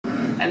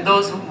and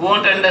those who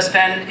won't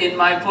understand in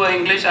my poor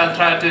English, I'll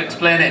try to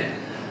explain it.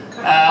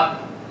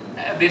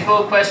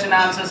 Before question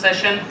answer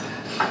session,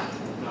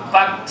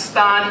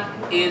 Pakistan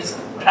is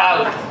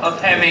proud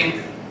of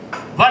having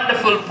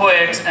wonderful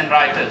poets and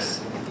writers,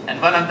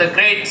 and one of the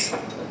greats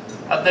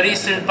of the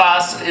recent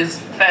past is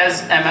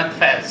Faiz Ahmed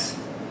Faiz.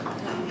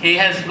 He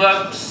has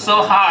worked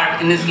so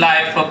hard in his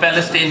life for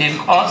Palestinian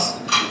cause,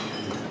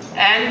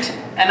 and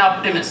an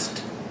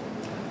optimist.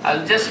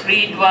 I'll just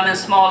read one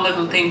small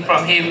little thing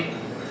from him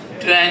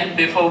to end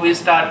before we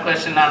start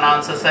question and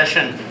answer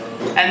session,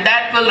 and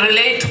that will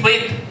relate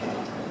with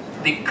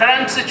the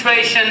current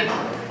situation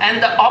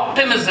and the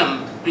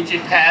optimism which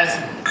it has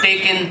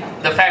taken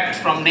the facts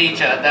from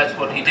nature. That's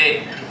what he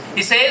did.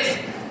 He says,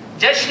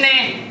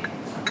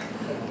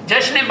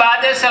 जश्न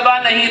बादे सबा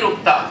नहीं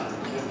रुकता,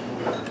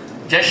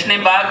 जश्न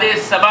बादे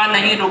सबा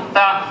नहीं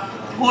रुकता,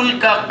 फूल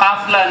का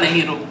काफला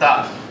नहीं रुकता,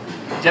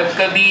 जब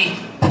कभी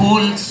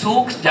फूल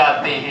सूख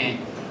जाते हैं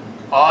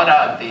और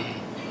आते हैं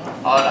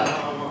और आते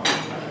हैं.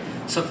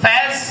 So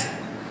Faiz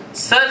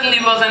certainly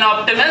was an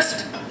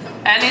optimist,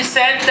 and he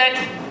said that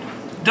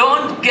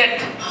don't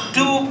get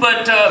too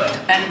perturbed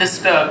and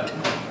disturbed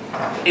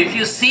if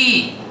you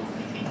see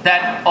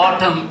that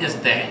autumn is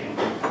there,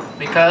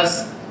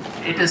 because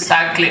it is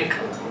cyclic,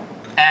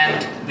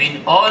 and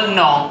we all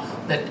know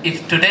that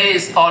if today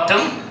is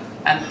autumn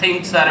and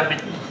things are a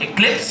bit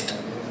eclipsed,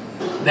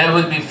 there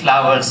will be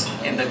flowers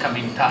in the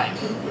coming time,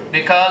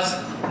 because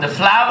the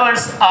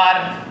flowers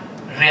are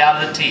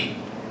reality.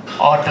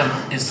 Autumn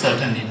is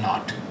certainly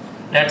not.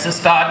 Let's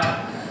start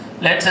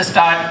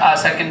our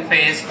second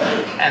phase,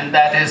 and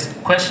that is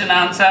question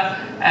answer.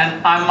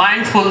 And I'm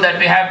mindful that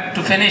we have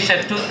to finish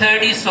at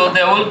 2:30, so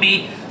there will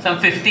be some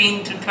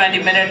 15 to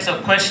 20 minutes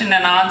of question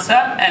and answer,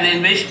 and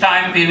in which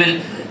time we will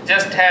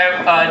just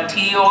have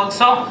tea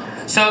also.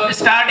 So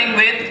starting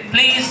with,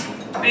 please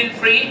feel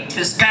free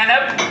to stand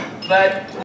up, but